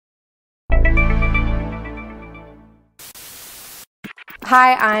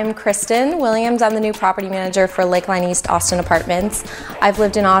Hi, I'm Kristen Williams. I'm the new property manager for Lakeline East Austin Apartments. I've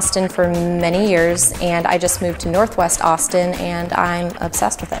lived in Austin for many years and I just moved to Northwest Austin and I'm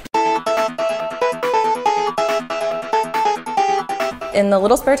obsessed with it. In the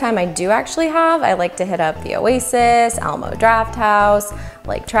little spare time I do actually have, I like to hit up the Oasis, Alamo Draft House,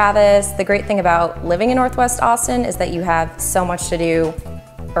 Lake Travis. The great thing about living in Northwest Austin is that you have so much to do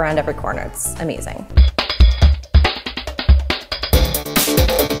around every corner. It's amazing.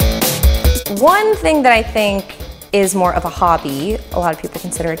 One thing that I think is more of a hobby, a lot of people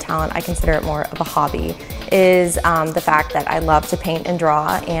consider it talent, I consider it more of a hobby, is the fact that I love to paint and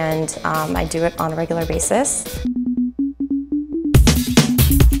draw, and I do it on a regular basis.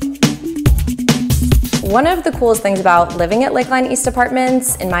 One of the coolest things about living at Lakeline East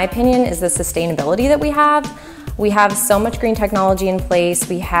Apartments, in my opinion, is the sustainability that we have. We have so much green technology in place.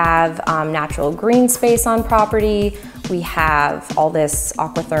 We have natural green space on property. We have all this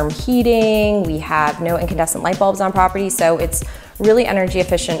aquatherm heating. We have no incandescent light bulbs on property. So it's really energy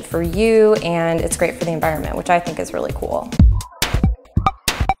efficient for you and it's great for the environment, which I think is really cool.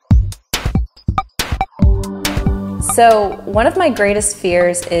 So one of my greatest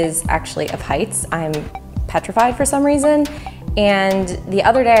fears is actually of heights. I'm petrified for some reason. And the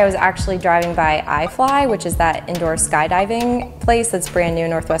other day I was actually driving by iFly, which is that indoor skydiving place that's brand new in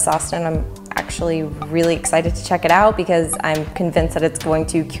Northwest Austin. I'm actually really excited to check it out because I'm convinced that it's going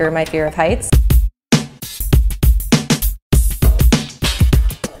to cure my fear of heights.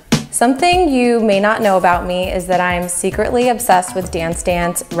 Something you may not know about me is that I'm secretly obsessed with Dance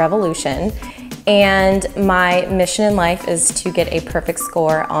Dance Revolution. And my mission in life is to get a perfect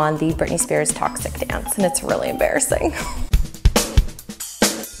score on the Britney Spears Toxic dance, and it's really embarrassing.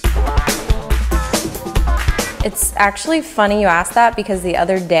 It's actually funny you asked that because the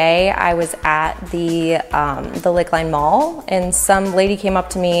other day I was at the Lakeline Mall and some lady came up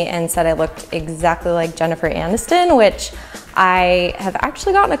to me and said I looked exactly like Jennifer Aniston, which I have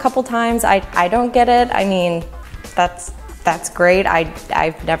actually gotten a couple times. I don't get it. I mean, that's great.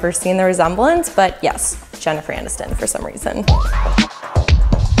 I've never seen the resemblance, but yes, Jennifer Aniston for some reason.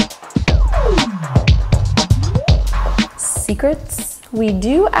 Secrets? We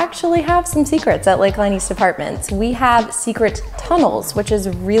do actually have some secrets at Lakeline East Apartments. We have secret tunnels, which is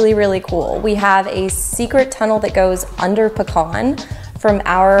really, really cool. We have a secret tunnel that goes under Pecan from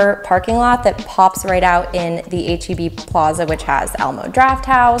our parking lot that pops right out in the H-E-B Plaza, which has Alamo Draft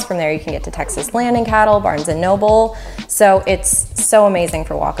House. From there you can get to Texas Land and Cattle, Barnes & Noble. So it's so amazing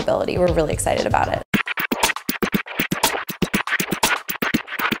for walkability. We're really excited about it.